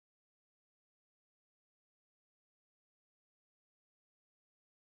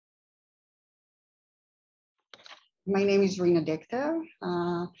My name is Rina Decter,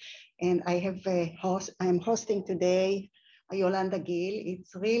 and I'm hosting today Yolanda Gil.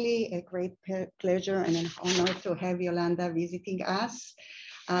 It's really a great pleasure and an honor to have Yolanda visiting us.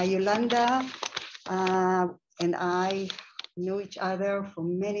 Yolanda and I know each other for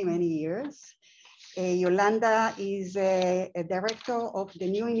many, many years. Yolanda is a director of the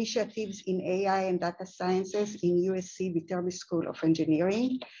new initiatives in AI and data sciences in USC Viterbi School of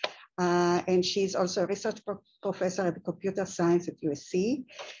Engineering. And she's also a research professor at computer science at USC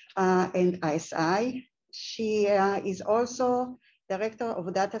and ISI. She is also director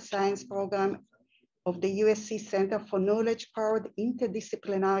of data science program of the USC Center for Knowledge-Powered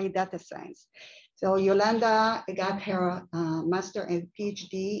Interdisciplinary Data Science. So Yolanda got her master and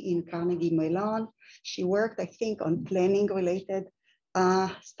PhD in Carnegie Mellon. She worked, I think, on planning-related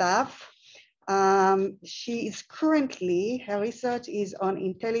stuff. She is currently, her research is on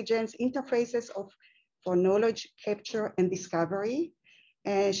intelligence interfaces for knowledge capture and discovery.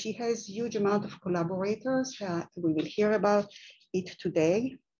 And she has huge amount of collaborators. We will hear about it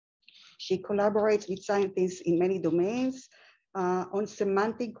today. She collaborates with scientists in many domains on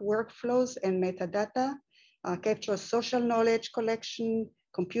semantic workflows and metadata, captures social knowledge collection,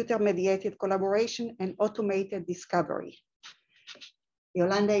 computer-mediated collaboration, and automated discovery.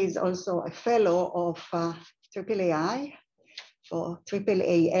 Yolanda is also a fellow of AAAI, or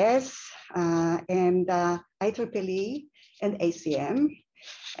AAAS, and IEEE and ACM.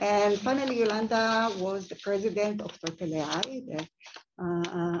 And finally, Yolanda was the president of AAAI, the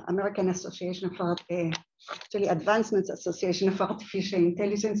American Association of actually Advancements Association of Artificial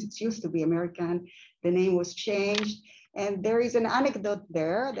Intelligence. It used to be American. The name was changed. And there is an anecdote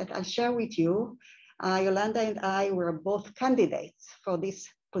there that I'll share with you. Yolanda and I were both candidates for this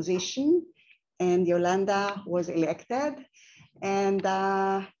position, and Yolanda was elected. And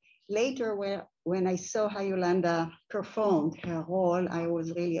later, when I saw how Yolanda performed her role, I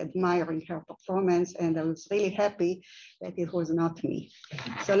was really admiring her performance, and I was really happy that it was not me.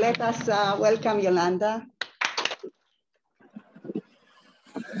 So let us welcome Yolanda.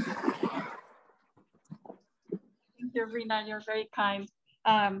 Thank you, Rina, you're very kind.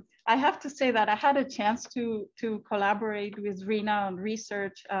 I have to say that I had a chance to collaborate with Rina on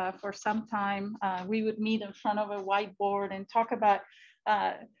research for some time. We would meet in front of a whiteboard and talk about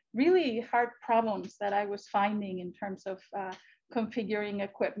really hard problems that I was finding in terms of configuring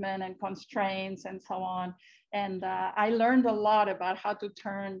equipment and constraints and so on. And I learned a lot about how to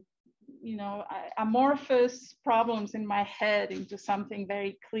turn, amorphous problems in my head into something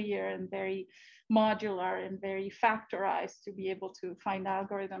very clear and very modular and very factorized to be able to find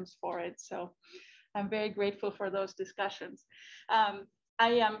algorithms for it. So I'm very grateful for those discussions. I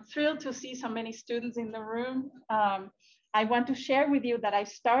am thrilled to see so many students in the room. I want to share with you that I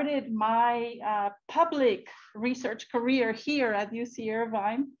started my public research career here at UC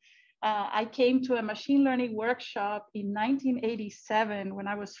Irvine. I came to a machine learning workshop in 1987 when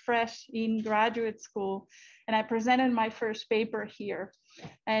I was fresh in graduate school, and I presented my first paper here.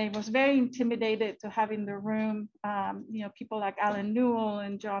 And I was very intimidated to have in the room, people like Alan Newell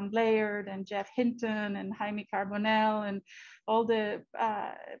and John Layard and Jeff Hinton and Jaime Carbonell and all the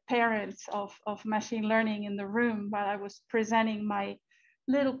parents of machine learning in the room while I was presenting my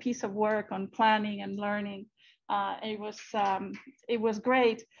little piece of work on planning and learning. It was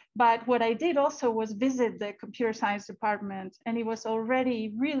great, but what I did also was visit the computer science department, and it was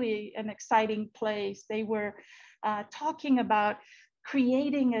already really an exciting place. They were talking about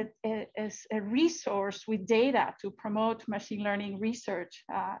creating a resource with data to promote machine learning research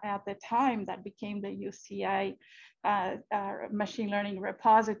at the time that became the UCI machine learning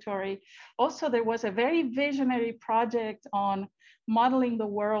repository. Also, there was a very visionary project on modeling the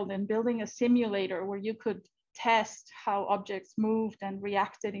world and building a simulator where you could test how objects moved and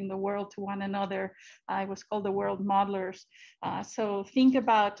reacted in the world to one another. It was called the World Modelers. So think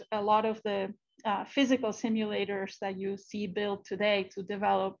about a lot of the physical simulators that you see built today to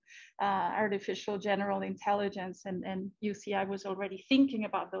develop artificial general intelligence, and UCI was already thinking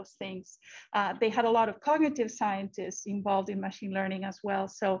about those things. They had a lot of cognitive scientists involved in machine learning as well.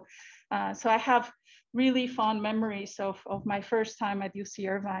 So I have really fond memories of my first time at UC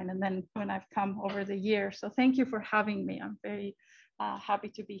Irvine, and then when I've come over the years. So thank you for having me. I'm very happy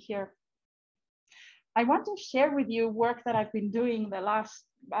to be here. I want to share with you work that I've been doing the last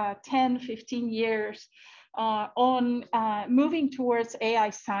 10, 15 years on moving towards AI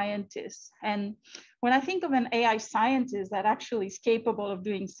scientists. And when I think of an AI scientist that actually is capable of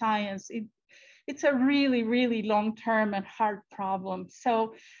doing science, it's a really, really long-term and hard problem.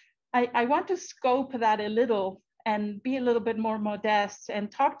 So I want to scope that a little and be a little bit more modest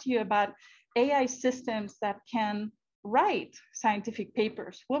and talk to you about AI systems that can write scientific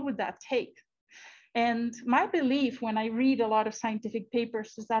papers, what would that take? And my belief when I read a lot of scientific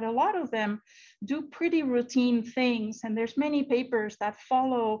papers is that a lot of them do pretty routine things, and there's many papers that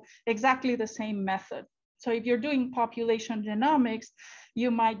follow exactly the same method. So if you're doing population genomics,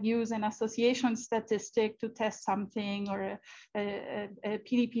 you might use an association statistic to test something, or a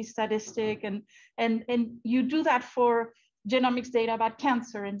PDP statistic, and you do that for genomics data about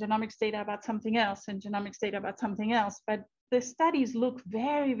cancer, and genomics data about something else, and genomics data about something else. But the studies look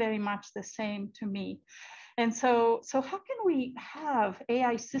very, very much the same to me. And so how can we have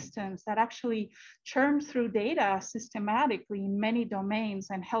AI systems that actually churn through data systematically in many domains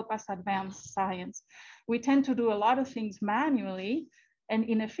and help us advance science? We tend to do a lot of things manually and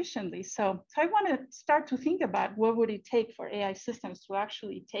inefficiently. So I want to start to think about what would it take for AI systems to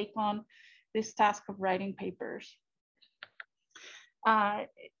actually take on this task of writing papers.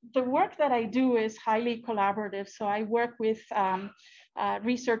 The work that I do is highly collaborative. So I work with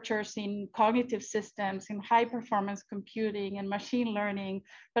researchers in cognitive systems, in high performance computing and machine learning,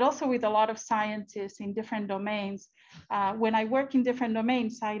 but also with a lot of scientists in different domains. When I work in different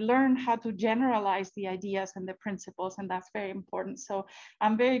domains, I learn how to generalize the ideas and the principles, and that's very important. So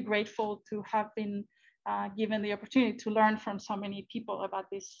I'm very grateful to have been given the opportunity to learn from so many people about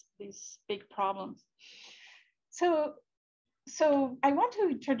these big problems. So I want to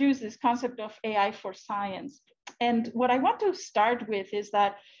introduce this concept of AI for science. And what I want to start with is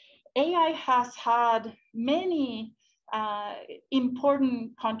that AI has had many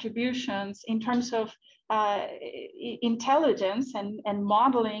important contributions in terms of intelligence and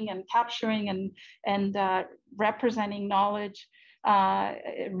modeling and capturing and representing knowledge,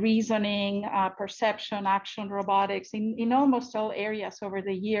 reasoning, perception, action, robotics in almost all areas over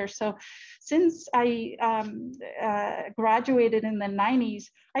the years. So since I graduated in the 90s,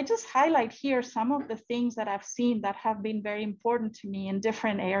 I just highlight here some of the things that I've seen that have been very important to me in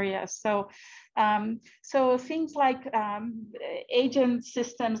different areas. So things like agent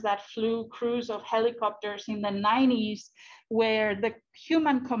systems that flew crews of helicopters in the 90s, where the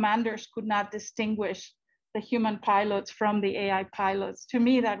human commanders could not distinguish the human pilots from the AI pilots. To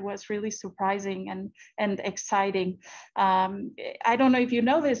me, that was really surprising and exciting. I don't know if you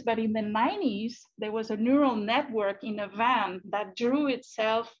know this, but in the 90s, there was a neural network in a van that drove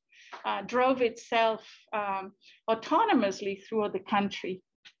itself autonomously through the country.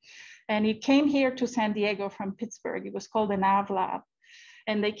 And it came here to San Diego from Pittsburgh. It was called an AvLab.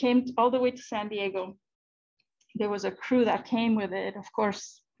 And they came all the way to San Diego. There was a crew that came with it, of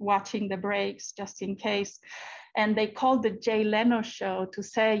course, watching the brakes just in case. And they called the Jay Leno show to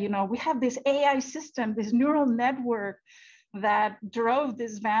say, you know, we have this AI system, this neural network that drove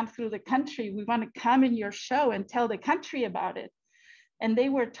this van through the country. We want to come in your show and tell the country about it. And they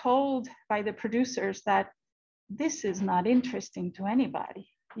were told by the producers that this is not interesting to anybody.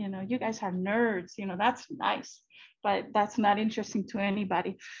 You know, you guys are nerds, you know, that's nice, but that's not interesting to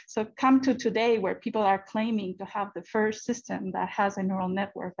anybody. So come to today where people are claiming to have the first system that has a neural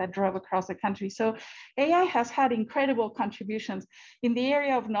network that drove across the country. So AI has had incredible contributions. In the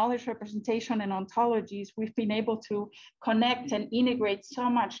area of knowledge representation and ontologies, we've been able to connect and integrate so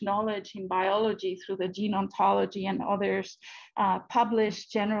much knowledge in biology through the gene ontology and others, publish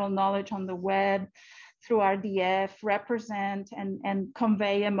general knowledge on the web, through RDF, represent and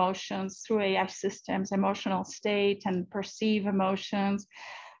convey emotions through AI systems, emotional state and perceive emotions,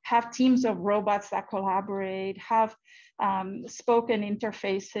 have teams of robots that collaborate, have spoken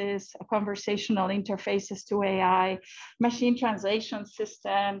interfaces, conversational interfaces to AI, machine translation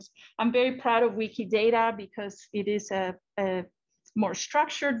systems. I'm very proud of Wikidata because it is a more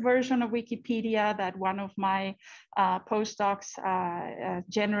structured version of Wikipedia that one of my postdocs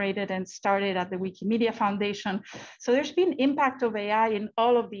generated and started at the Wikimedia Foundation. So there's been impact of AI in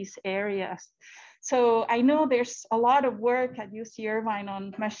all of these areas. So I know there's a lot of work at UC Irvine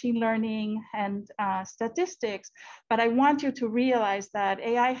on machine learning and statistics, but I want you to realize that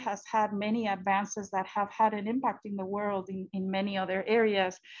AI has had many advances that have had an impact in the world in many other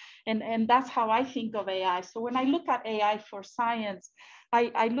areas. And that's how I think of AI. So when I look at AI for science,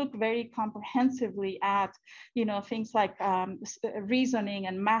 I look very comprehensively at, you know, things like reasoning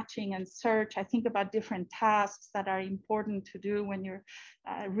and matching and search. I think about different tasks that are important to do when you're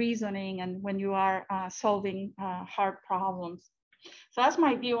reasoning and when you are solving hard problems. So that's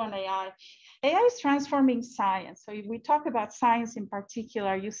my view on AI. AI is transforming science. So if we talk about science in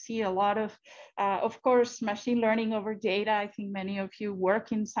particular, you see a lot of course, machine learning over data. I think many of you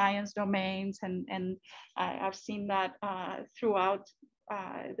work in science domains, and I've seen that throughout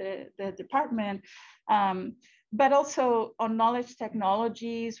the department, but also on knowledge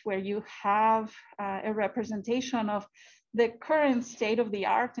technologies, where you have a representation of the current state of the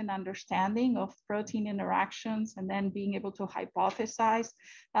art and understanding of protein interactions, and then being able to hypothesize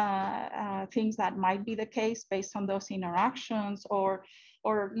things that might be the case based on those interactions, or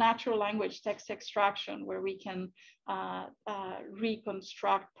natural language text extraction, where we can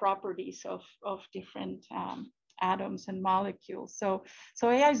reconstruct properties of different atoms and molecules. So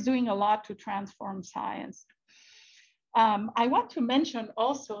AI is doing a lot to transform science. I want to mention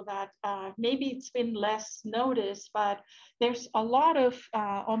also that maybe it's been less noticed, but there's a lot of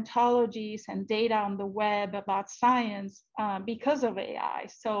ontologies and data on the web about science because of AI.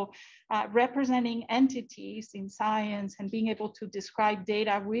 So representing entities in science and being able to describe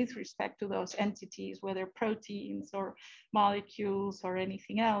data with respect to those entities, whether proteins or molecules or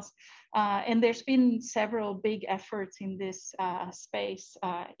anything else. And there's been several big efforts in this space,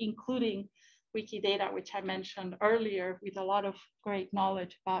 including Wikidata, which I mentioned earlier, with a lot of great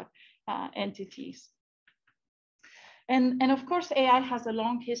knowledge about entities. And of course, AI has a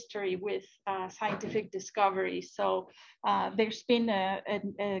long history with scientific discovery. So there's been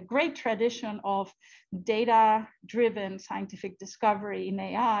a great tradition of data-driven scientific discovery in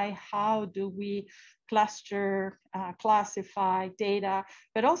AI. How do we cluster, classify data,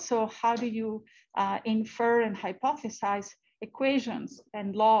 but also how do you infer and hypothesize equations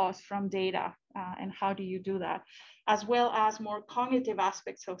and laws from data, and how do you do that, as well as more cognitive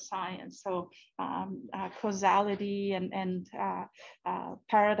aspects of science, so causality and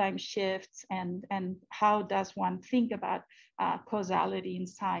paradigm shifts, and how does one think about causality in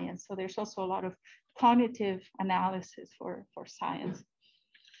science. So there's also a lot of cognitive analysis for science.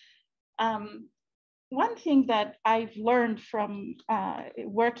 One thing that I've learned from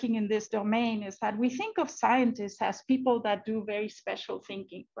working in this domain is that we think of scientists as people that do very special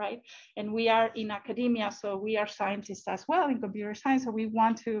thinking, right? And we are in academia, so we are scientists as well in computer science, so we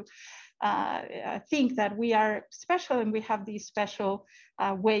want to think that we are special and we have these special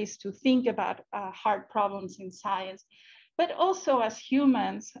ways to think about hard problems in science. But also as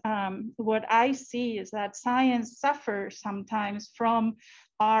humans, what I see is that science suffers sometimes from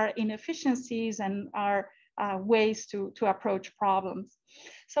our inefficiencies and our ways to approach problems.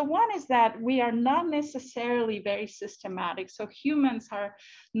 So one is that we are not necessarily very systematic. So humans are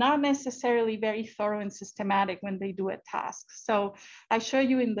not necessarily very thorough and systematic when they do a task. So I show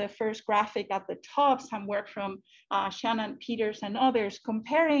you in the first graphic at the top some work from Shannon Peters and others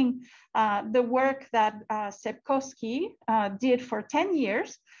comparing the work that Sepkoski did for 10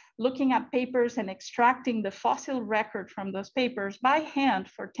 years, looking at papers and extracting the fossil record from those papers by hand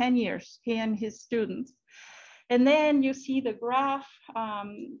for 10 years, he and his students. And then you see the graph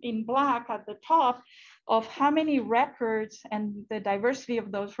in black at the top of how many records and the diversity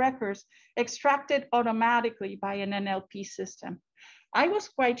of those records extracted automatically by an NLP system. I was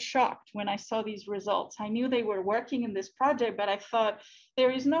quite shocked when I saw these results. I knew they were working in this project, but I thought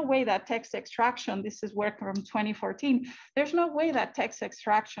there is no way that text extraction, this is work from 2014, there's no way that text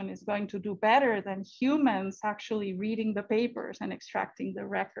extraction is going to do better than humans actually reading the papers and extracting the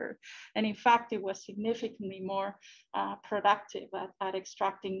record. And in fact, it was significantly more productive at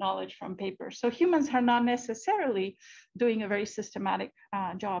extracting knowledge from papers. So humans are not necessarily doing a very systematic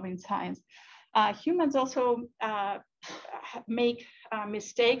job in science. Humans also make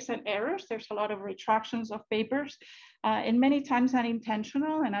mistakes and errors. There's a lot of retractions of papers, and many times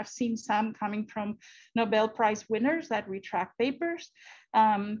unintentional. And I've seen some coming from Nobel Prize winners that retract papers.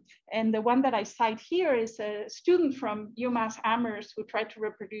 And the one that I cite here is a student from UMass Amherst who tried to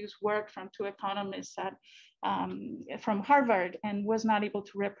reproduce work from two economists from Harvard and was not able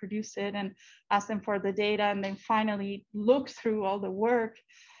to reproduce it, and asked them for the data, and then finally looked through all the work.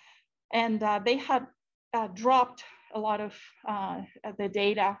 And they had dropped a lot of the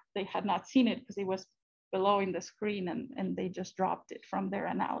data. They had not seen it because it was below in the screen, and they just dropped it from their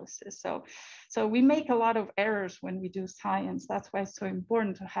analysis. So we make a lot of errors when we do science. That's why it's so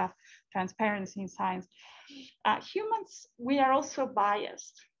important to have transparency in science. Humans, we are also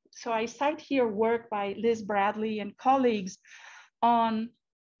biased. So I cite here work by Liz Bradley and colleagues on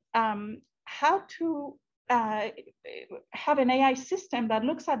how to have an AI system that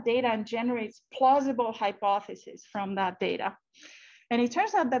looks at data and generates plausible hypotheses from that data. And it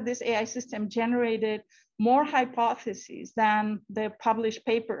turns out that this AI system generated more hypotheses than the published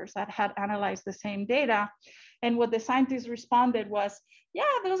papers that had analyzed the same data. And what the scientists responded was, yeah,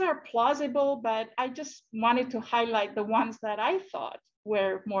 those are plausible, but I just wanted to highlight the ones that I thought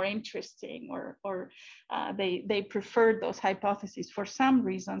were more interesting, or they preferred those hypotheses for some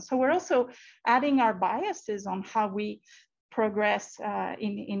reason. So we're also adding our biases on how we progress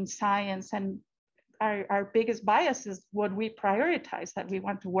in science. And our biggest bias is what we prioritize that we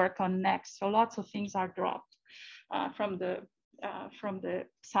want to work on next. So lots of things are dropped from the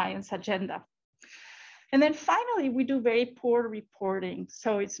science agenda. And then finally, we do very poor reporting.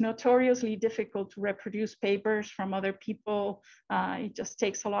 So it's notoriously difficult to reproduce papers from other people. It just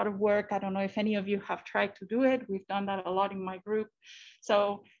takes a lot of work. I don't know if any of you have tried to do it. We've done that a lot in my group.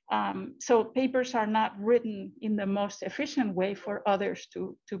 So, so papers are not written in the most efficient way for others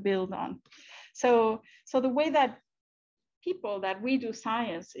to build on. So the way that people that we do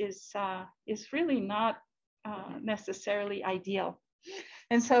science is really not necessarily ideal.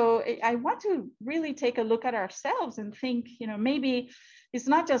 And so I want to really take a look at ourselves and think, maybe it's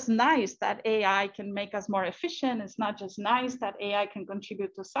not just nice that AI can make us more efficient. It's not just nice that AI can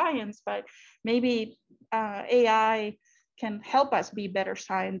contribute to science, but maybe AI can help us be better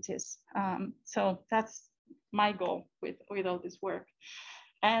scientists. So that's my goal with all this work.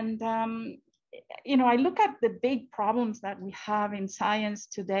 And I look at the big problems that we have in science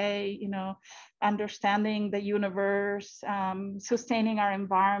today, understanding the universe, sustaining our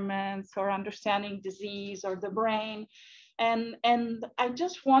environments, or understanding disease or the brain. And I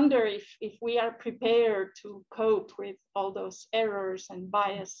just wonder if we are prepared to cope with all those errors and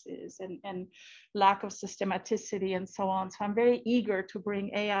biases and lack of systematicity and so on. So I'm very eager to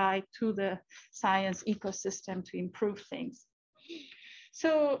bring AI to the science ecosystem to improve things.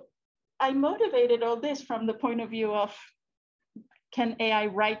 So I motivated all this from the point of view of, can AI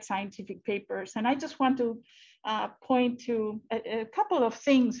write scientific papers? And I just want to point to a couple of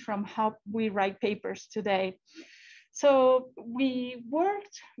things from how we write papers today. So we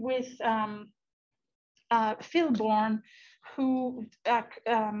worked with Phil Bourne, who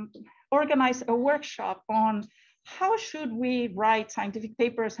organized a workshop on how should we write scientific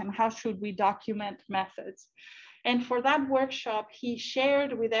papers and how should we document methods. And for that workshop, he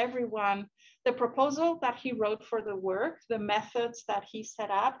shared with everyone the proposal that he wrote for the work, the methods that he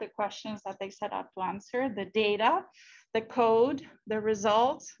set up, the questions that they set up to answer, the data, the code, the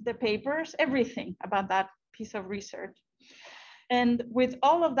results, the papers, everything about that piece of research. And with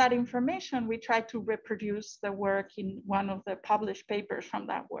all of that information, we tried to reproduce the work in one of the published papers from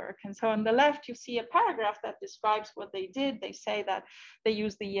that work. And so on the left, you see a paragraph that describes what they did. They say that they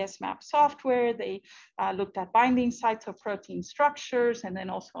used the ESMAP software. They looked at binding sites of protein structures and then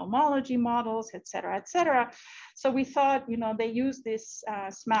also homology models, et cetera, et cetera. So we thought, they used this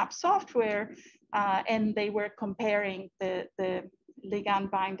SMAP software and they were comparing the ligand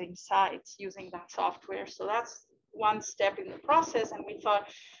binding sites using that software. So that's one step in the process, and we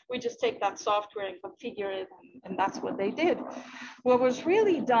thought we just take that software and configure it, and that's what they did. What was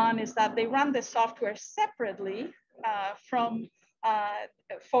really done is that they run the software separately for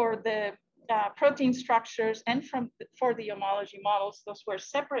the protein structures and for the homology models. Those were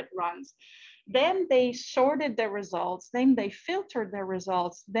separate runs. Then they sorted the results, then they filtered the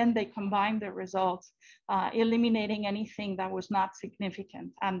results, then they combined the results, eliminating anything that was not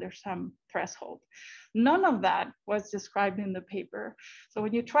significant under some threshold. None of that was described in the paper. So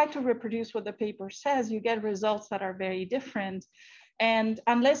when you try to reproduce what the paper says, you get results that are very different. And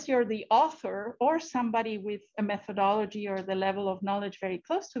unless you're the author or somebody with a methodology or the level of knowledge very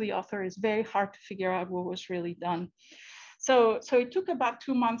close to the author, it's very hard to figure out what was really done. So it took about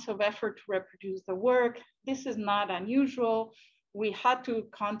 2 months of effort to reproduce the work. This is not unusual. We had to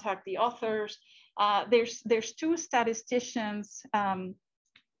contact the authors. There's two statisticians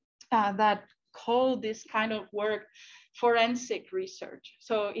that call this kind of work forensic research.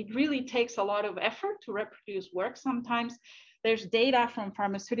 So it really takes a lot of effort to reproduce work. Sometimes there's data from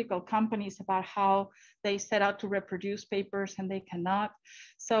pharmaceutical companies about how they set out to reproduce papers and they cannot.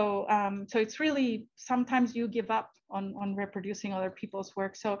 So it's really, sometimes you give up on reproducing other people's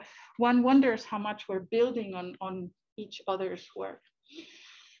work. So one wonders how much we're building on each other's work.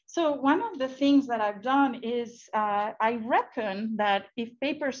 So one of the things that I've done is I reckon that if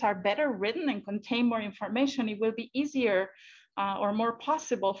papers are better written and contain more information, it will be easier or more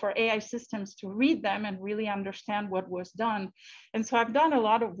possible for AI systems to read them and really understand what was done. And so I've done a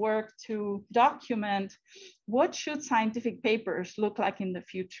lot of work to document what should scientific papers look like in the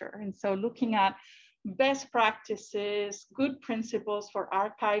future. And so looking at best practices, good principles for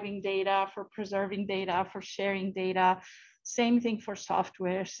archiving data, for preserving data, for sharing data. Same thing for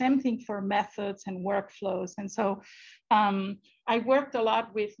software, same thing for methods and workflows. And so I worked a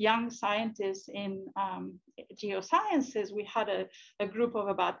lot with young scientists in geosciences. We had a group of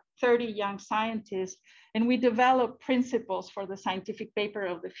about 30 young scientists, and we developed principles for the scientific paper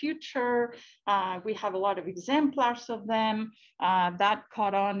of the future. We have a lot of exemplars of them that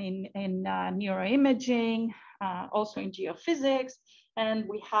caught on in neuroimaging. also in geophysics. And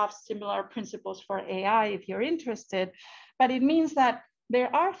we have similar principles for AI if you're interested. But it means that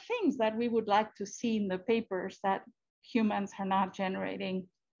there are things that we would like to see in the papers that humans are not generating,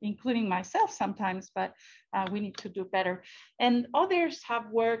 including myself sometimes, but we need to do better. And others have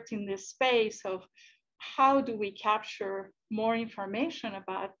worked in this space of how do we capture more information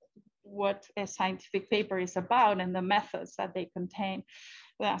about what a scientific paper is about and the methods that they contain.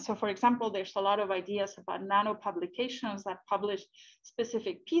 So for example, there's a lot of ideas about nano publications that publish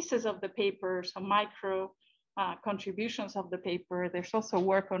specific pieces of the paper, so micro contributions of the paper. There's also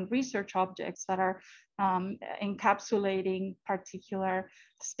work on research objects that are encapsulating particular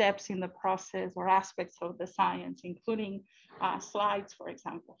steps in the process or aspects of the science, including slides, for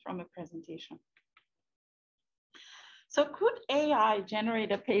example, from a presentation. So could AI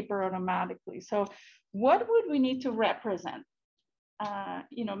generate a paper automatically? So what would we need to represent?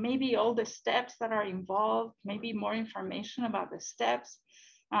 Maybe all the steps that are involved, maybe more information about the steps,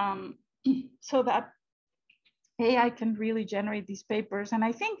 so that AI can really generate these papers. And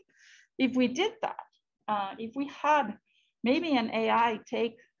I think if we did that, if we had maybe an AI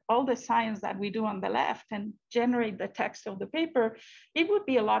take all the science that we do on the left and generate the text of the paper, it would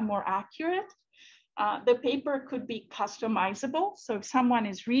be a lot more accurate. The paper could be customizable. So if someone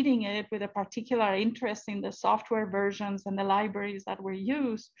is reading it with a particular interest in the software versions and the libraries that were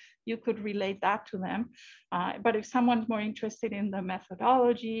used, you could relate that to them. But if someone's more interested in the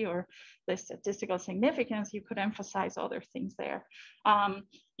methodology or the statistical significance, you could emphasize other things there.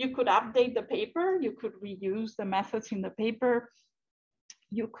 You could update the paper. You could reuse the methods in the paper.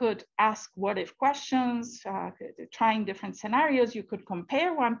 You could ask what if questions, trying different scenarios. You could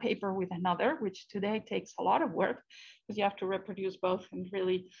compare one paper with another, which today takes a lot of work because you have to reproduce both and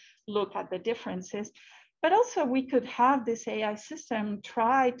really look at the differences. But also we could have this AI system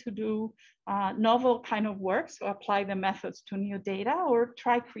try to do novel kind of work, so apply the methods to new data or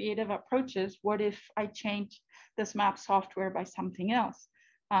try creative approaches. What if I change this map software by something else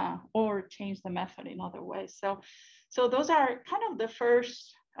or change the method in other ways? So those are kind of the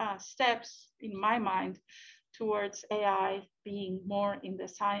first steps in my mind towards AI being more in the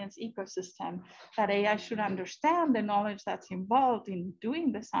science ecosystem, that AI should understand the knowledge that's involved in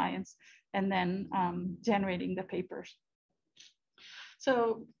doing the science and then generating the papers.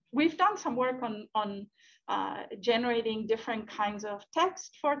 So we've done some work on generating different kinds of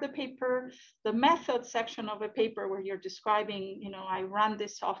text for the paper. The method section of a paper where you're describing, I ran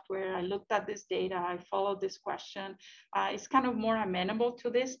this software, I looked at this data, I followed this question, is kind of more amenable to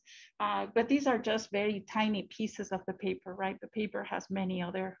this. But these are just very tiny pieces of the paper, right? The paper has many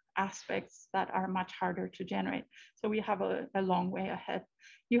other aspects that are much harder to generate. So we have a long way ahead.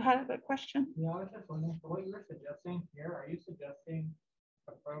 You have a question? Yeah, I was just wondering, for what you're suggesting here, are you suggesting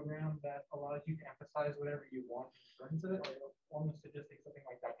a program that allows you to emphasize whatever you want in terms of it, or you're almost suggesting something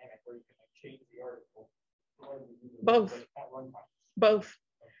like dynamic where you can change the article? Both. At one time? Both.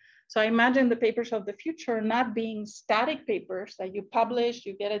 So I imagine the papers of the future not being static papers that you publish,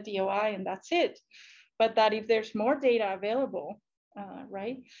 you get a DOI, and that's it. But that if there's more data available,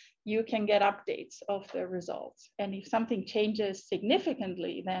 right, you can get updates of the results. And if something changes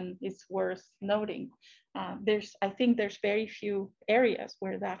significantly, then it's worth noting. I think there's very few areas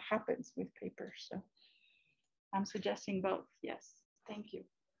where that happens with papers. So I'm suggesting both. Yes, thank you.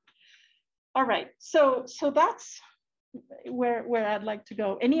 All right, so that's where I'd like to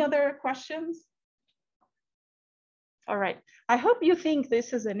go. Any other questions? All right, I hope you think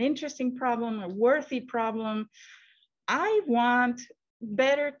this is an interesting problem, a worthy problem. I want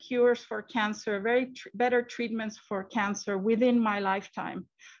better cures for cancer, better treatments for cancer within my lifetime.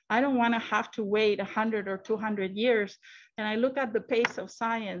 I don't want to have to wait 100 or 200 years. And I look at the pace of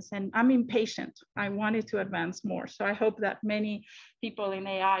science and I'm impatient. I want it to advance more. So I hope that many people in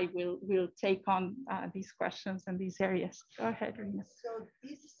AI will take on these questions and these areas. Go ahead, Rina. So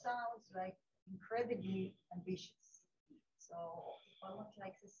this sounds like incredibly ambitious. So almost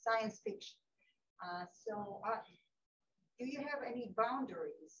like science fiction. Do you have any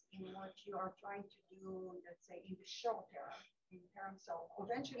boundaries in what you are trying to do, let's say, in the short term, in terms of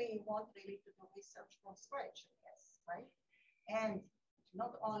eventually you want really to do research from scratch, I guess, right? And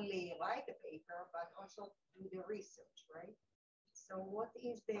not only write a paper, but also do the research, right? So what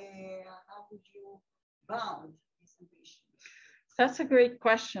is how would you bound this ambition? That's a great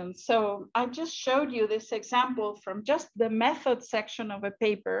question. So I just showed you this example from just the method section of a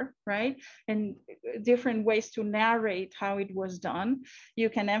paper, right? And different ways to narrate how it was done. You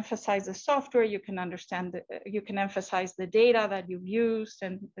can emphasize the software, you can understand, you can emphasize the data that you've used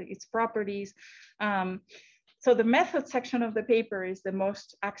and its properties. So the method section of the paper is the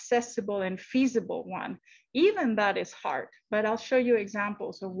most accessible and feasible one. Even that is hard, but I'll show you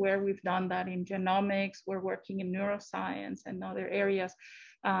examples of where we've done that in genomics. We're working in neuroscience and other areas,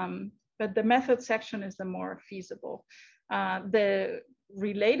 but the method section is the more feasible. The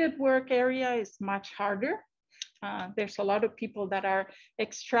related work area is much harder. There's a lot of people that are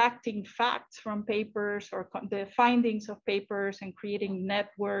extracting facts from papers or the findings of papers and creating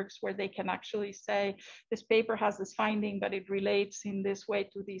networks where they can actually say, this paper has this finding, but it relates in this way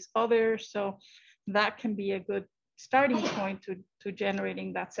to these others. So that can be a good starting point to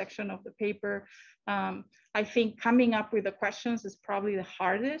generating that section of the paper. I think coming up with the questions is probably the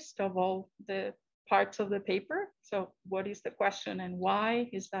hardest of all the parts of the paper. So what is the question and why?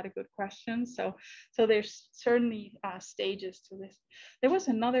 Is that a good question? So there's certainly stages to this. There was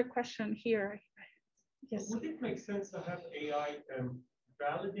another question here. Yes. Would it make sense to have AI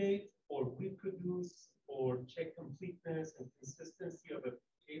validate or reproduce or check completeness and consistency of a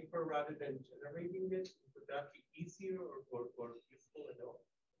paper rather than generating it? Would that be easier or useful at all?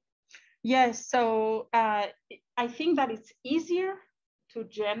 Yes, so I think that it's easier to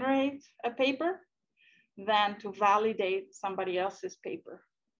generate a paper than to validate somebody else's paper.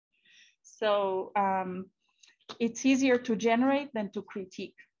 So it's easier to generate than to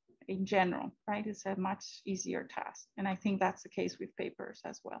critique in general, right? It's a much easier task. And I think that's the case with papers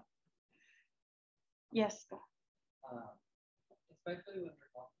as well. Yes. Especially when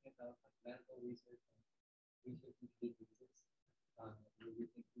we're talking about like medical research and research into diseases, we're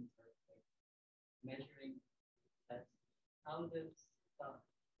thinking sort of like measuring tests. How does,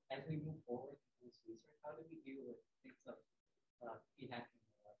 as we move forward in this research, how do we deal with things like p-hacking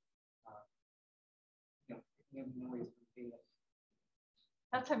or picking up noise from data?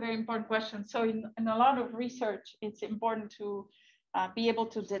 That's a very important question. So in a lot of research, it's important to be able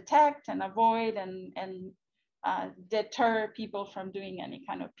to detect and avoid and deter people from doing any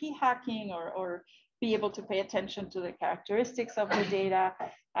kind of p-hacking or be able to pay attention to the characteristics of the data,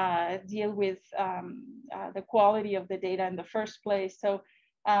 deal with the quality of the data in the first place. So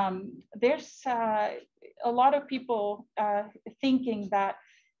there's a lot of people thinking that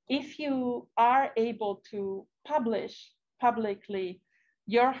if you are able to publish publicly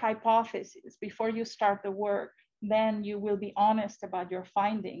your hypothesis before you start the work, then you will be honest about your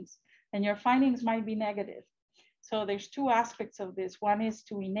findings, and your findings might be negative. So there's two aspects of this. One is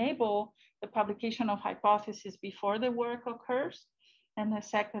to enable the publication of hypotheses before the work occurs. And the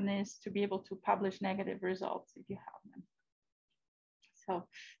second is to be able to publish negative results if you have them.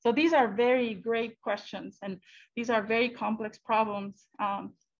 So these are very great questions, and these are very complex problems.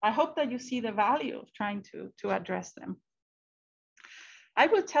 I hope that you see the value of trying to address them. I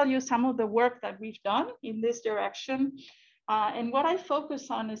will tell you some of the work that we've done in this direction. And what I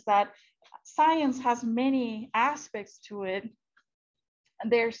focus on is that science has many aspects to it.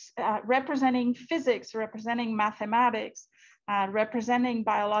 There's representing physics, representing mathematics, representing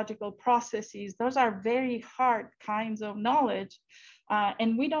biological processes. Those are very hard kinds of knowledge.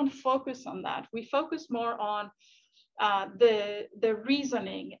 And we don't focus on that. We focus more on the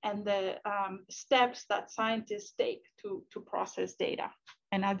reasoning and the steps that scientists take to process data.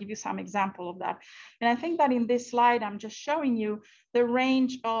 And I'll give you some example of that. And I think that in this slide, I'm just showing you the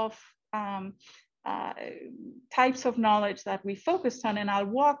range of types of knowledge that we focused on, and I'll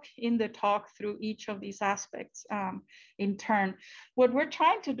walk in the talk through each of these aspects in turn. What we're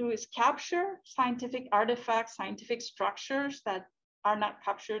trying to do is capture scientific artifacts, scientific structures that are not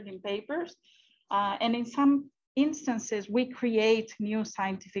captured in papers. And in some instances, we create new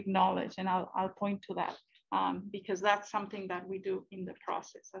scientific knowledge, and I'll point to that because that's something that we do in the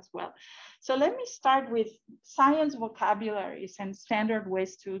process as well. So let me start with science vocabularies and standard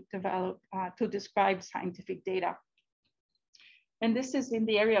ways to develop, to describe scientific data. And this is in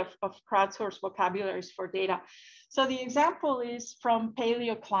the area of crowdsourced vocabularies for data. So the example is from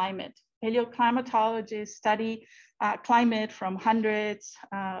paleoclimate. Paleoclimatologists study climate from hundreds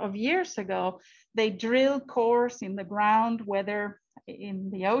of years ago. They drill cores in the ground, whether in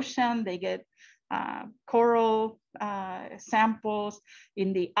the ocean, they get coral samples.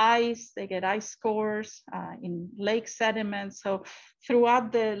 In the ice, they get ice cores, in lake sediments. So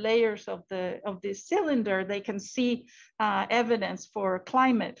throughout the layers of this cylinder, they can see evidence for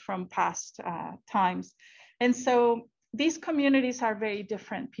climate from past times. And so these communities are very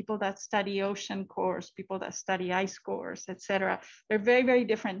different. People that study ocean cores, people that study ice cores, et cetera. They're very, very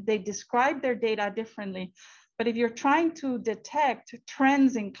different. They describe their data differently. But if you're trying to detect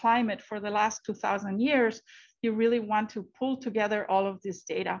trends in climate for the last 2,000 years, you really want to pull together all of this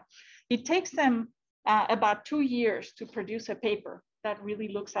data. It takes them about 2 years to produce a paper that really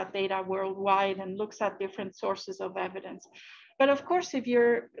looks at data worldwide and looks at different sources of evidence. But of course, if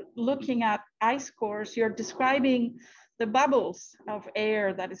you're looking at ice cores, you're describing the bubbles of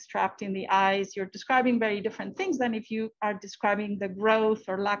air that is trapped in the ice. You're describing very different things than if you are describing the growth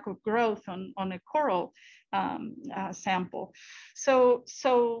or lack of growth on a coral sample. So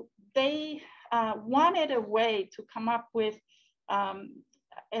they wanted a way to come up with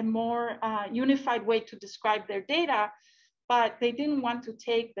a more unified way to describe their data, but they didn't want to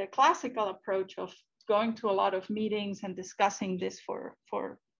take the classical approach of going to a lot of meetings and discussing this for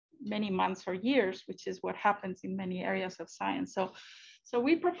many months or years, which is what happens in many areas of science. So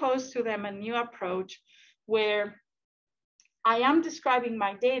we proposed to them a new approach where I am describing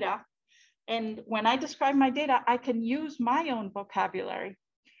my data, and when I describe my data, I can use my own vocabulary.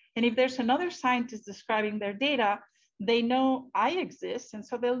 And if there's another scientist describing their data, they know I exist. And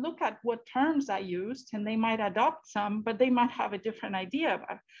so they'll look at what terms I used, and they might adopt some, but they might have a different idea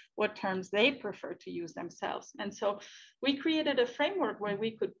about what terms they prefer to use themselves. And so we created a framework where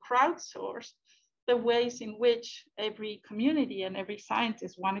we could crowdsource the ways in which every community and every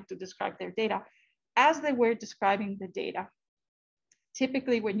scientist wanted to describe their data as they were describing the data.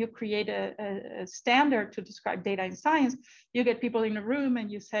 Typically, when you create a standard to describe data in science, you get people in a room and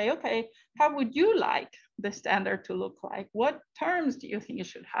you say, okay, how would you like the standard to look like? What terms do you think it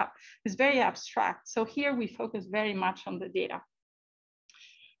should have? It's very abstract. So here we focus very much on the data.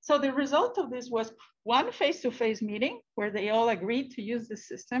 So the result of this was one face-to-face meeting where they all agreed to use the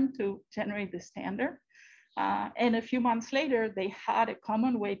system to generate the standard. And a few months later, they had a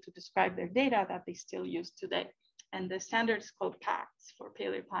common way to describe their data that they still use today. And the standard is called PACS for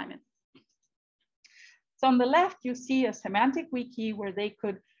paleoclimate. So on the left, you see a semantic wiki where they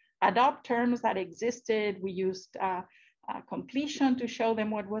could adopt terms that existed. We used completion to show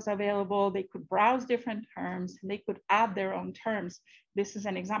them what was available. They could browse different terms, and they could add their own terms. This is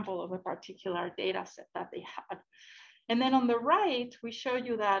an example of a particular data set that they had. And then on the right, we show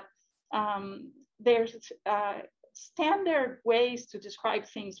you that there's standard ways to describe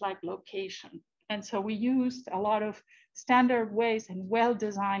things like location. And so we used a lot of standard ways and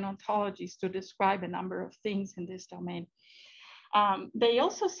well-designed ontologies to describe a number of things in this domain. They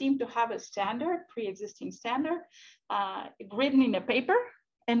also seem to have a standard, pre-existing standard, written in a paper,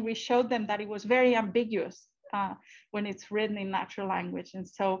 and we showed them that it was very ambiguous when it's written in natural language. And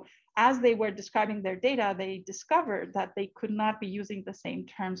so as they were describing their data, they discovered that they could not be using the same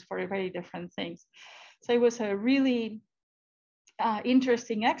terms for very different things. So it was a really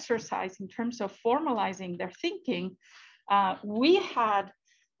interesting exercise in terms of formalizing their thinking. We had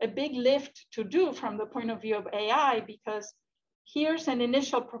a big lift to do from the point of view of AI, because here's an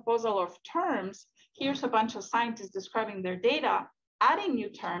initial proposal of terms. Here's a bunch of scientists describing their data, adding new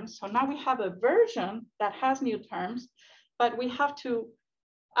terms. So now we have a version that has new terms, but we have to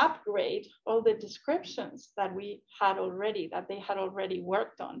upgrade all the descriptions that we had already, that they had already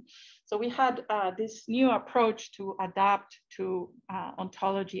worked on. So we had this new approach to adapt to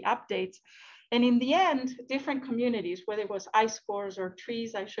ontology updates. And in the end, different communities, whether it was ice cores or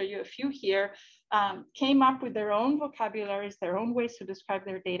trees, I show you a few here, came up with their own vocabularies, their own ways to describe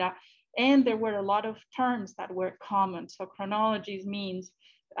their data. And there were a lot of terms that were common. So chronologies means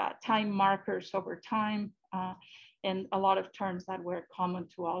time markers over time, and a lot of terms that were common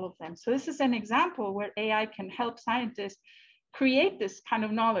to all of them. So this is an example where AI can help scientists create this kind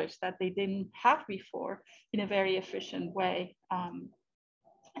of knowledge that they didn't have before in a very efficient way.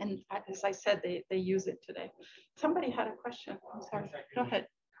 And as I said, they use it today. Somebody had a question. I'm sorry. Go ahead.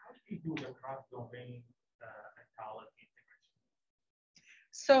 How do you do the cross-domain ontology integration?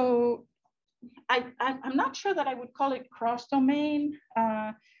 So I'm not sure that I would call it cross-domain.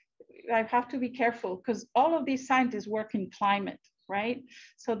 I have to be careful because all of these scientists work in climate, right?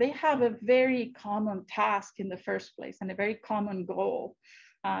 So they have a very common task in the first place and a very common goal.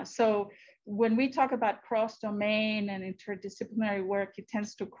 So when we talk about cross-domain and interdisciplinary work, it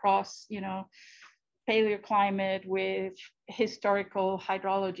tends to cross, paleoclimate with historical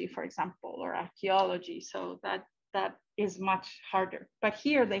hydrology, for example, or archaeology. So that is much harder. But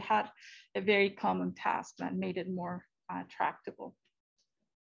here they had a very common task that made it more tractable.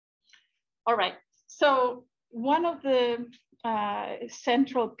 All right, so one of the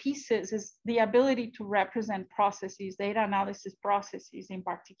central pieces is the ability to represent processes, data analysis processes in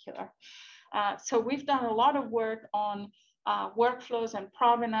particular. So we've done a lot of work on workflows and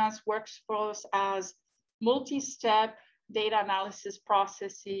provenance, workflows as multi-step data analysis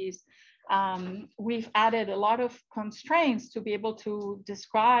processes. We've added a lot of constraints to be able to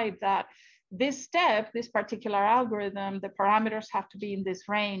describe that this step, this particular algorithm, the parameters have to be in this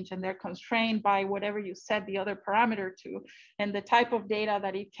range, and they're constrained by whatever you set the other parameter to. And the type of data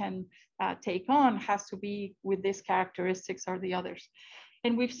that it can take on has to be with these characteristics or the others.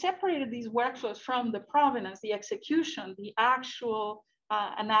 And we've separated these workflows from the provenance, the execution, the actual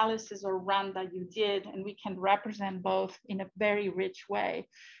analysis or run that you did, and we can represent both in a very rich way.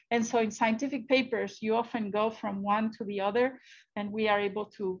 And so in scientific papers, you often go from one to the other, and we are able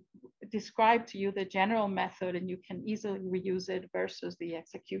to describe to you the general method, and you can easily reuse it versus the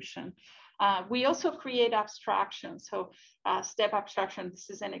execution. We also create abstractions. So step abstraction, this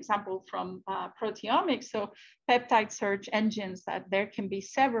is an example from proteomics. So peptide search engines, that there can be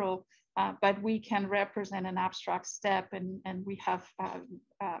several, but we can represent an abstract step, and we have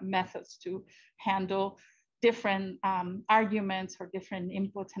methods to handle different arguments or different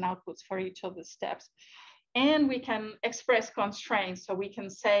inputs and outputs for each of the steps. And we can express constraints. So we can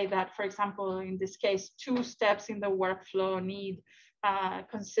say that, for example, in this case, 2 steps in the workflow need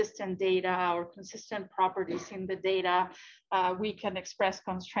consistent data or consistent properties in the data. We can express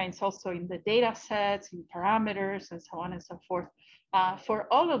constraints also in the data sets, in parameters, and so on and so forth. For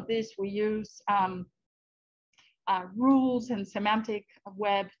all of this, we use rules and semantic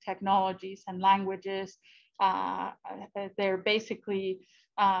web technologies and languages. They're basically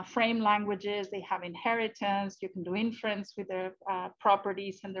frame languages. They have inheritance. You can do inference with the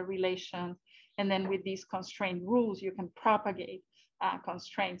properties and the relations. And then with these constraint rules, you can propagate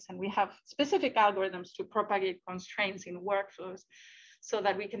constraints. And we have specific algorithms to propagate constraints in workflows so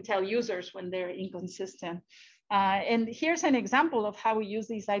that we can tell users when they're inconsistent. And here's an example of how we use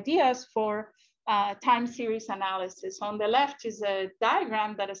these ideas for time series analysis. On the left is a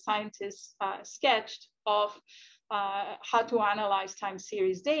diagram that a scientist sketched of how to analyze time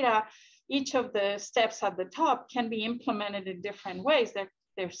series data. Each of the steps at the top can be implemented in different ways. There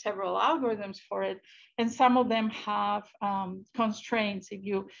are several algorithms for it, and some of them have constraints. If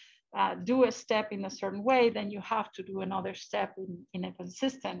you do a step in a certain way, then you have to do another step in a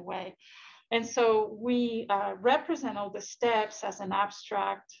consistent way. And so we represent all the steps as an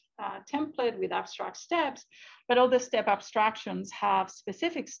abstract template with abstract steps, but all the step abstractions have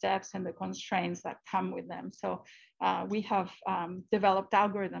specific steps and the constraints that come with them. So we have developed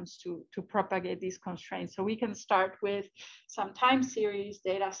algorithms to propagate these constraints. So we can start with some time series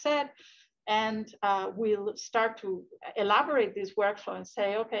data set, and we'll start to elaborate this workflow and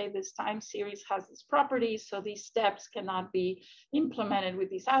say, okay, this time series has these properties, so these steps cannot be implemented with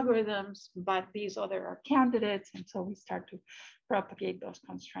these algorithms, but these other are candidates. And so we start to propagate those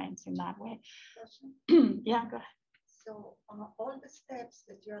constraints in that way. Yeah, go ahead. So all the steps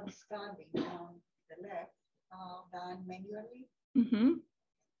that you're describing on the left are done manually? Mm-hmm.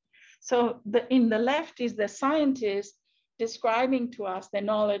 So in the left is the scientist describing to us the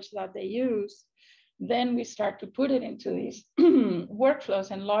knowledge that they use. Then we start to put it into these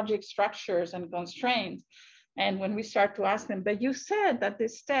workflows and logic structures and constraints. And when we start to ask them, but you said that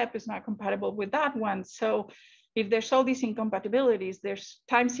this step is not compatible with that one. So if there's all these incompatibilities, there's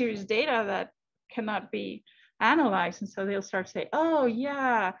time series data that cannot be analyzed. And so they'll start to say, oh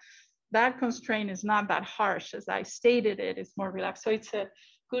yeah, that constraint is not that harsh as I stated it, it's more relaxed. So it's a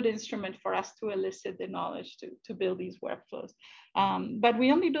good instrument for us to elicit the knowledge to build these workflows. But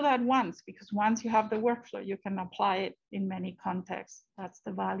we only do that once, because once you have the workflow, you can apply it in many contexts. That's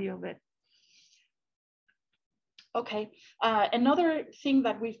the value of it. Okay, another thing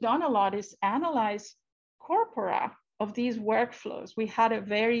that we've done a lot is analyze corpora of these workflows. We had a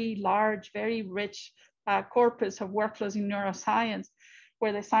very large, very rich corpus of workflows in neuroscience,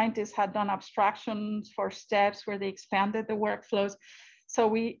 where the scientists had done abstractions for steps, where they expanded the workflows. So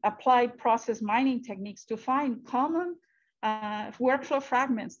we applied process mining techniques to find common workflow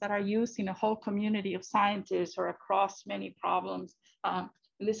fragments that are used in a whole community of scientists or across many problems.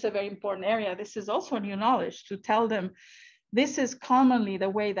 This is a very important area. This is also new knowledge to tell them this is commonly the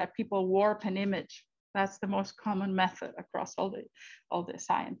way that people warp an image. That's the most common method across all the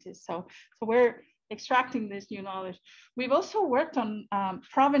scientists. So we're extracting this new knowledge. We've also worked on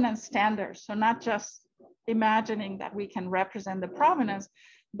provenance standards. So not just imagining that we can represent the provenance,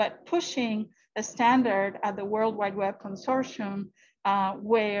 but pushing a standard at the World Wide Web Consortium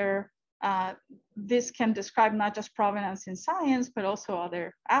where this can describe not just provenance in science, but also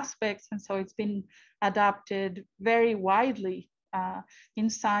other aspects. And so it's been adopted very widely in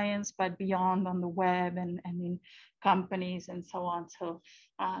science, but beyond on the web and in companies and so on. So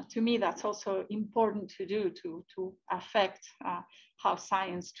to me, that's also important to do to affect how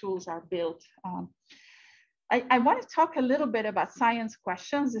science tools are built. I want to talk a little bit about science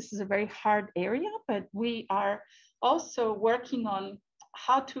questions. This is a very hard area, but we are also working on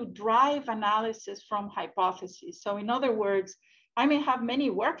how to drive analysis from hypotheses. So in other words, I may have many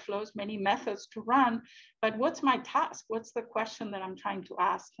workflows, many methods to run, but what's my task? What's the question that I'm trying to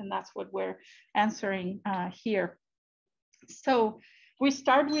ask? And that's what we're answering here. So we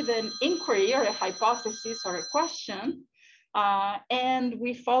start with an inquiry or a hypothesis or a question, and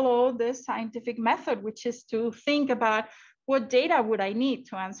we follow the scientific method, which is to think about what data would I need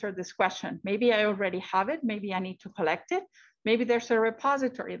to answer this question? Maybe I already have it, maybe I need to collect it. Maybe there's a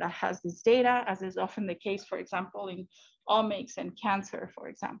repository that has this data, as is often the case, for example, in omics and cancer, for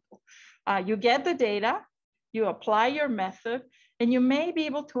example. You get the data, you apply your method, and you may be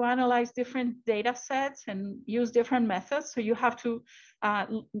able to analyze different data sets and use different methods. So you have to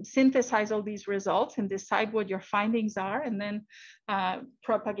synthesize all these results and decide what your findings are, and then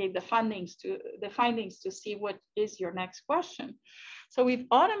propagate the findings to see what is your next question. So we've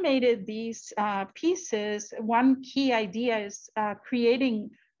automated these pieces. One key idea is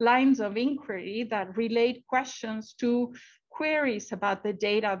creating lines of inquiry that relate questions to queries about the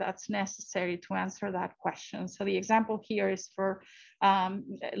data that's necessary to answer that question. So the example here is for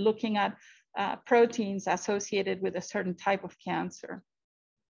looking at proteins associated with a certain type of cancer.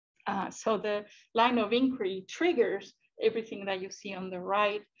 So the line of inquiry triggers everything that you see on the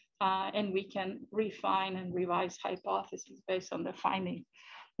right, and we can refine and revise hypotheses based on the findings.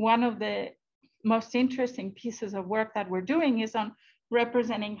 One of the most interesting pieces of work that we're doing is on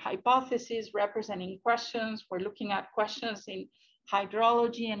representing hypotheses, representing questions. We're looking at questions in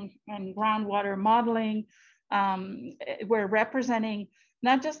hydrology and groundwater modeling. We're representing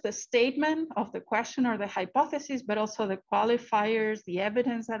not just the statement of the question or the hypothesis, but also the qualifiers, the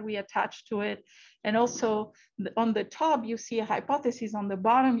evidence that we attach to it. And also on the top, you see a hypothesis. On the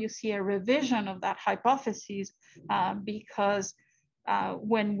bottom, you see a revision of that hypothesis because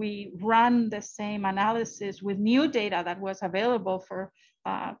when we run the same analysis with new data that was available for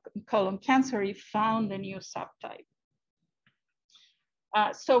colon cancer, we found a new subtype.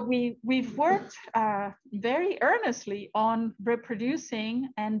 So we've worked very earnestly on reproducing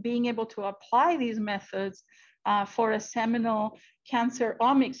and being able to apply these methods for a seminal cancer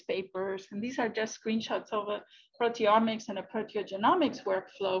omics papers. And these are just screenshots of a proteomics and a proteogenomics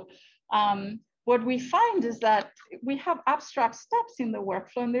workflow. What we find is that we have abstract steps in the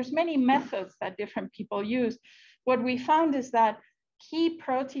workflow, and there's many methods that different people use. What we found is that key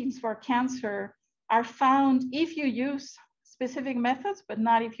proteins for cancer are found if you use specific methods, but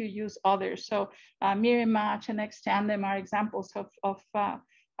not if you use others. So mirror match and X-tandem are examples of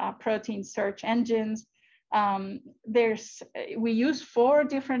protein search engines. We use 4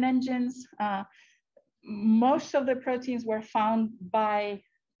 different engines. Most of the proteins were found by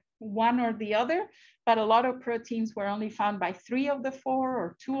one or the other, but a lot of proteins were only found by 3 of the 4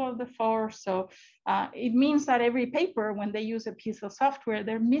 or 2 of the 4. So it means that every paper, when they use a piece of software,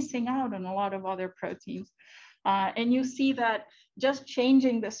 they're missing out on a lot of other proteins. And you see that just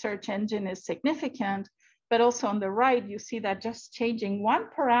changing the search engine is significant, but also on the right, you see that just changing one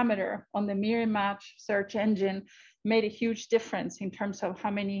parameter on the mirror match search engine made a huge difference in terms of how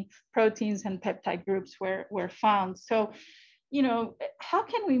many proteins and peptide groups were found. So, you know, how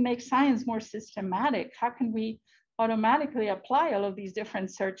can we make science more systematic? How can we automatically apply all of these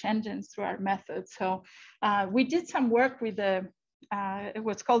different search engines through our methods? So we did some work with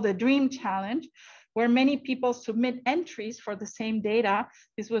what's called the DREAM Challenge, where many people submit entries for the same data.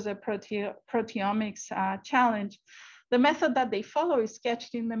 This was a proteomics challenge. The method that they follow is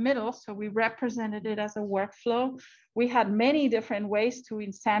sketched in the middle, so we represented it as a workflow. We had many different ways to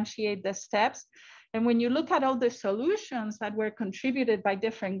instantiate the steps. And when you look at all the solutions that were contributed by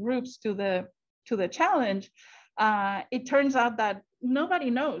different groups to the challenge, it turns out that nobody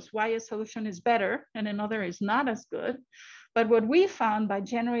knows why a solution is better and another is not as good. But what we found by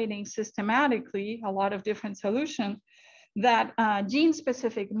generating systematically a lot of different solutions, that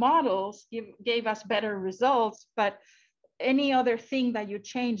gene-specific models gave us better results, but any other thing that you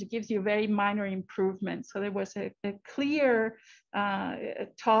change gives you very minor improvements. So there was a clear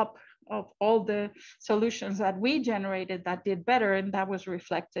top of all the solutions that we generated that did better, and that was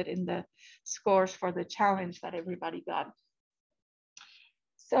reflected in the scores for the challenge that everybody got.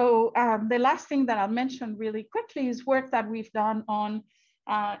 So the last thing that I'll mention really quickly is work that we've done on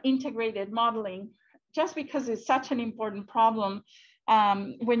integrated modeling, just because it's such an important problem.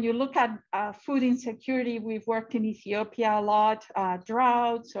 When you look at food insecurity, we've worked in Ethiopia a lot,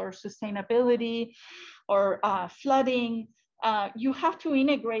 droughts or sustainability or flooding. You have to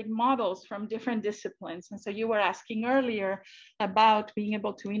integrate models from different disciplines. And so you were asking earlier about being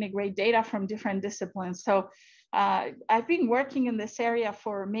able to integrate data from different disciplines. So I've been working in this area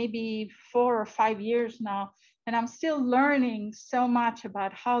for maybe 4 or 5 years now, And I'm still learning so much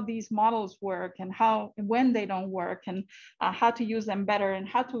about how these models work and when they don't work, and how to use them better and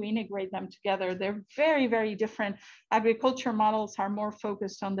how to integrate them together. They're very, very different. Agriculture models are more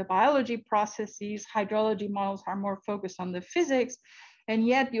focused on the biology processes. Hydrology models are more focused on the physics. And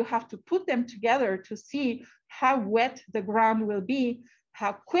yet you have to put them together to see how wet the ground will be,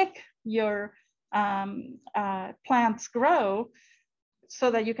 how quick your plants grow, so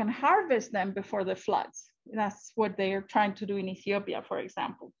that you can harvest them before the floods. That's what they are trying to do in Ethiopia, for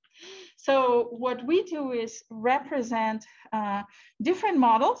example. So what we do is represent different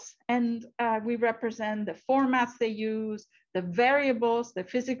models, and we represent the formats they use, the variables, the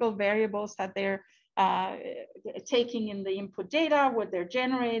physical variables that they're taking in the input data, what they're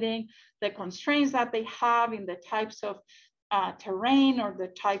generating, the constraints that they have in the types of terrain or the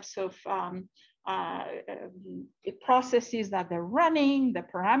types of processes that they're running, the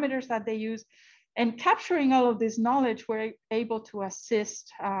parameters that they use. And capturing all of this knowledge, we're able to assist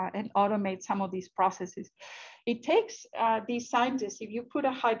and automate some of these processes. It takes these scientists, if you put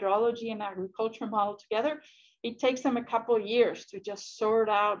a hydrology and agriculture model together, it takes them a couple of years to just sort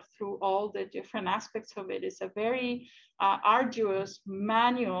out through all the different aspects of it. It's a very arduous,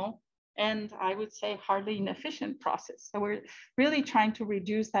 manual, and I would say hardly inefficient process. So we're really trying to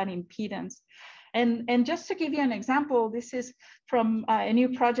reduce that impedance. And just to give you an example, this is from a new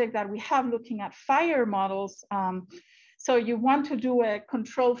project that we have looking at fire models. So you want to do a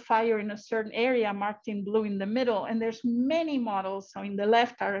controlled fire in a certain area marked in blue in the middle, and there's many models. So in the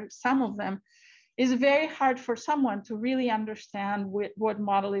left are some of them. It's very hard for someone to really understand what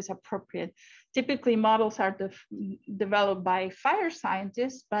model is appropriate. Typically models are developed by fire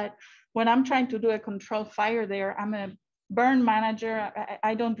scientists, but when I'm trying to do a controlled fire there, I'm a burn manager.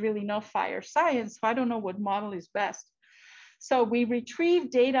 I don't really know fire science, so I don't know what model is best. So we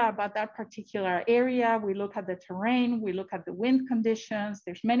retrieve data about that particular area. We look at the terrain, we look at the wind conditions.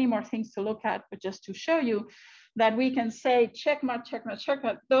 There's many more things to look at, but just to show you that we can say, checkmark, checkmark,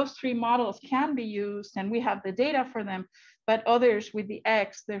 checkmark, those three models can be used and we have the data for them, but others with the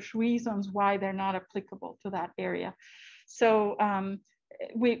X, there's reasons why they're not applicable to that area. So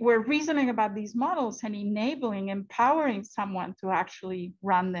we're reasoning about these models and enabling, empowering someone to actually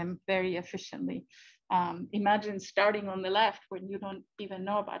run them very efficiently. Imagine starting on the left when you don't even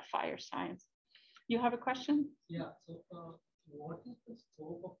know about fire science. You have a question? Yeah, so what is the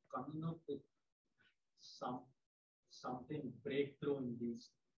scope of coming up with something breakthrough in these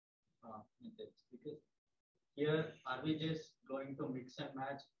methods? Because here, are we just going to mix and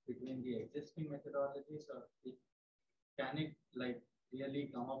match between the existing methodologies, or can it like really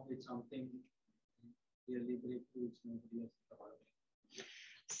come up with something really breakthrough?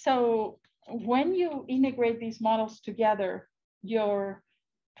 So when you integrate these models together, your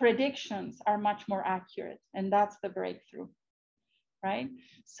predictions are much more accurate, and that's the breakthrough, right?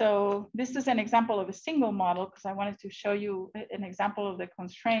 So this is an example of a single model because I wanted to show you an example of the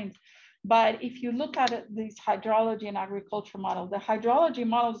constraints. But if you look at this hydrology and agriculture model, the hydrology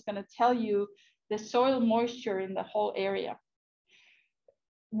model is going to tell you the soil moisture in the whole area.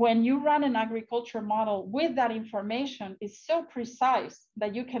 When you run an agriculture model with that information, it's so precise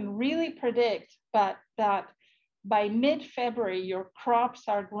that you can really predict that by mid-February, your crops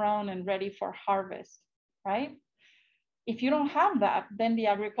are grown and ready for harvest, right? If you don't have that, then the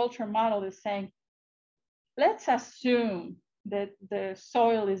agriculture model is saying, let's assume that the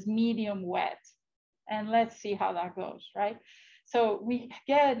soil is medium wet, and let's see how that goes, right? So we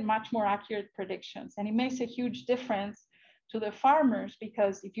get much more accurate predictions, and it makes a huge difference to the farmers,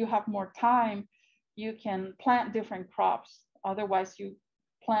 because if you have more time, you can plant different crops. Otherwise, you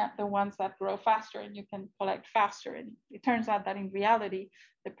plant the ones that grow faster and you can collect faster. And it turns out that in reality,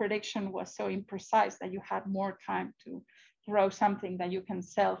 the prediction was so imprecise that you had more time to grow something that you can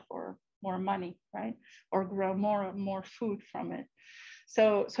sell for more money, right? Or grow more food from it.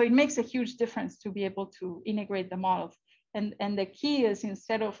 So it makes a huge difference to be able to integrate the models. And the key is,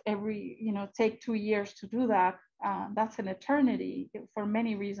 instead of take 2 years to do that, that's an eternity for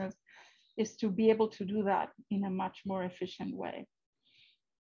many reasons, is to be able to do that in a much more efficient way.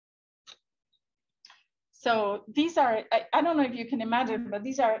 So these are, I don't know if you can imagine, but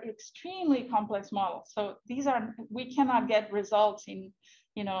these are extremely complex models. So we cannot get results in,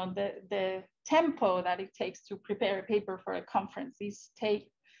 the tempo that it takes to prepare a paper for a conference. These take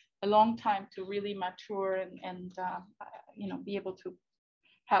a long time to really mature and be able to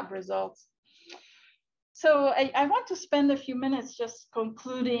have results. So I want to spend a few minutes just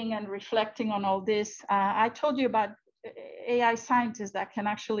concluding and reflecting on all this. I told you about AI scientists that can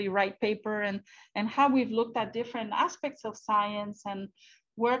actually write paper, and how we've looked at different aspects of science and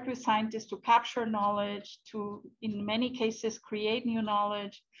work with scientists to capture knowledge, to, in many cases, create new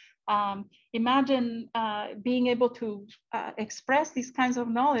knowledge. Imagine being able to express these kinds of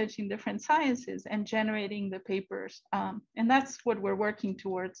knowledge in different sciences and generating the papers. And that's what we're working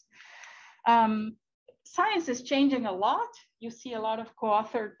towards. Science is changing a lot. You see a lot of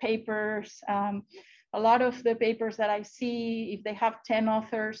co-authored papers. A lot of the papers that I see, if they have 10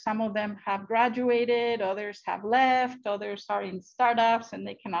 authors, some of them have graduated, others have left, others are in startups and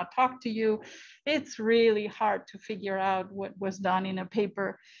they cannot talk to you. It's really hard to figure out what was done in a paper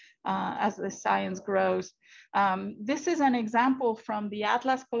as the science grows. This is an example from the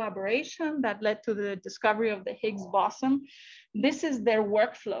Atlas collaboration that led to the discovery of the Higgs boson. This is their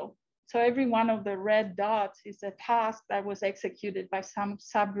workflow. So every one of the red dots is a task that was executed by some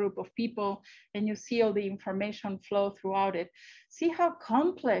subgroup of people, and you see all the information flow throughout it. See how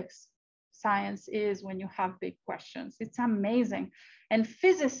complex science is when you have big questions. It's amazing. And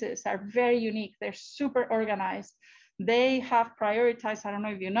physicists are very unique. They're super organized. They have prioritized, I don't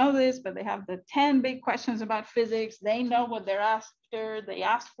know if you know this, but they have the 10 big questions about physics. They know what they're after. They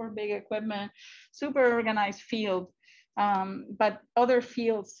ask for big equipment, super organized field. But other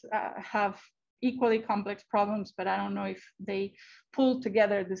fields have equally complex problems, but I don't know if they pull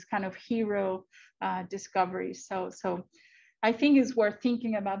together this kind of hero discovery. So I think it's worth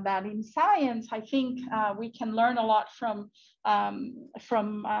thinking about that. In science, I think we can learn a lot from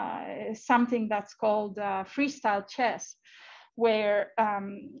something that's called freestyle chess, where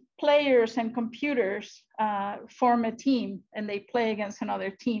players and computers form a team and they play against another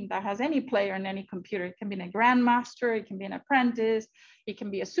team that has any player in any computer. It can be a grandmaster, it can be an apprentice, it can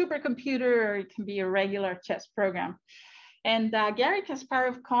be a supercomputer, or it can be a regular chess program. And Gary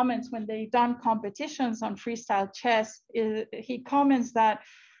Kasparov comments when they've done competitions on freestyle chess, he comments that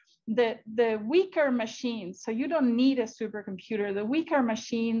the weaker machines, so you don't need a supercomputer, the weaker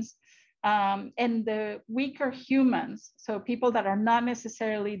machines and the weaker humans, so people that are not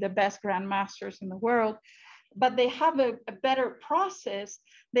necessarily the best grandmasters in the world, but they have a better process,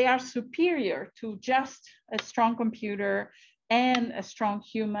 they are superior to just a strong computer and a strong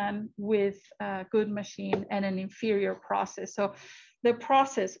human with a good machine and an inferior process. So the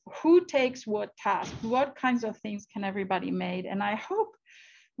process, who takes what task, what kinds of things can everybody make? And I hope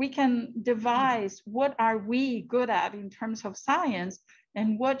we can devise what are we good at in terms of science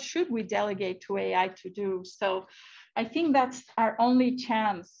and what should we delegate to AI to do. So I think that's our only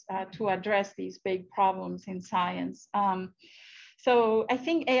chance to address these big problems in science. So I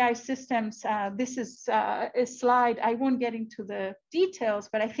think AI systems, this is a slide, I won't get into the details,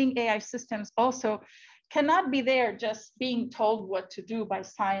 but I think AI systems also cannot be there just being told what to do by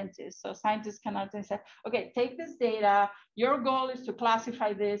scientists. So scientists cannot say, okay, take this data, your goal is to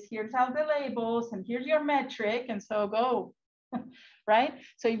classify this, here's all the labels, and here's your metric, and so go, right?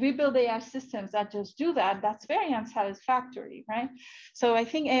 So if we build AI systems that just do that, that's very unsatisfactory, right? So I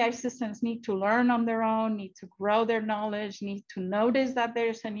think AI systems need to learn on their own, need to grow their knowledge, need to notice that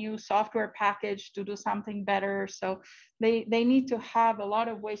there's a new software package to do something better. So they need to have a lot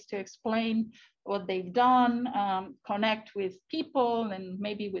of ways to explain what they've done, connect with people and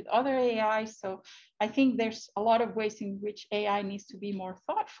maybe with other AI. So I think there's a lot of ways in which AI needs to be more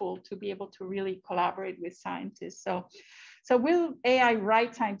thoughtful to be able to really collaborate with scientists. So will AI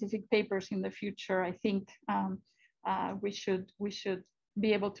write scientific papers in the future? I think we should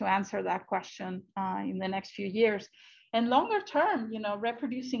be able to answer that question in the next few years. And longer term,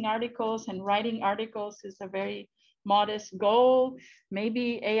 reproducing articles and writing articles is a very modest goal.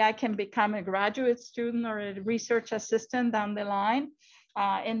 Maybe AI can become a graduate student or a research assistant down the line,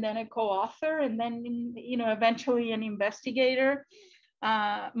 and then a co-author, and then eventually an investigator.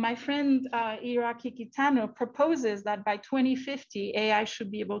 My friend Iraki Kitano proposes that by 2050, AI should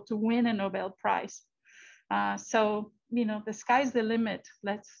be able to win a Nobel Prize. So the sky's the limit.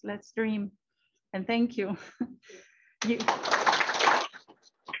 Let's dream. And thank you.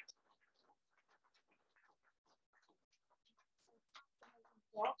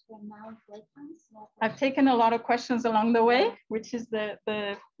 I've taken a lot of questions along the way, which is the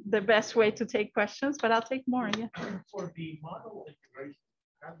best way to take questions, but I'll take more. Yeah. For the model integration,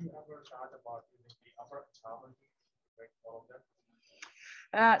 have you ever thought about using the upper ontology to integrate all of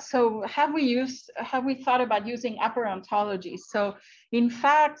that? So have we thought about using upper ontologies? So in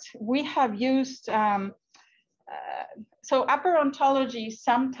fact, we have used, so upper ontologies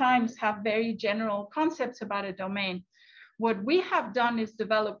sometimes have very general concepts about a domain. What we have done is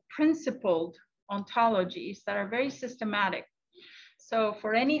develop principled ontologies that are very systematic. So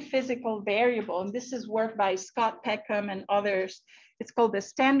for any physical variable, and this is work by Scott Peckham and others, it's called the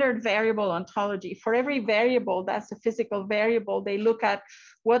standard variable ontology. For every variable that's a physical variable, they look at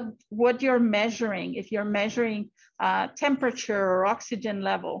what you're measuring. If you're measuring temperature or oxygen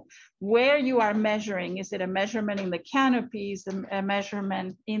level, where you are measuring, is it a measurement in the canopies, a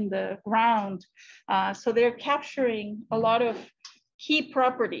measurement in the ground? So they're capturing a lot of key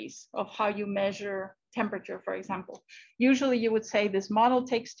properties of how you measure temperature, for example. Usually you would say this model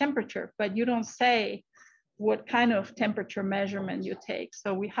takes temperature, but you don't say what kind of temperature measurement you take.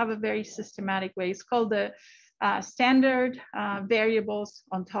 So we have a very systematic way. It's called the standard variables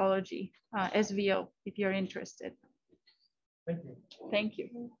ontology, SVO, if you're interested. Thank you. Thank you.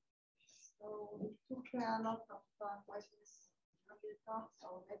 So we took a lot of questions from your talk.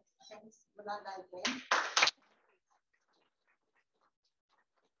 So let's thank Yolanda again.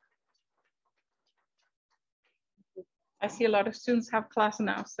 I see a lot of students have class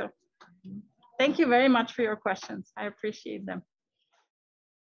now, so thank you very much for your questions. I appreciate them.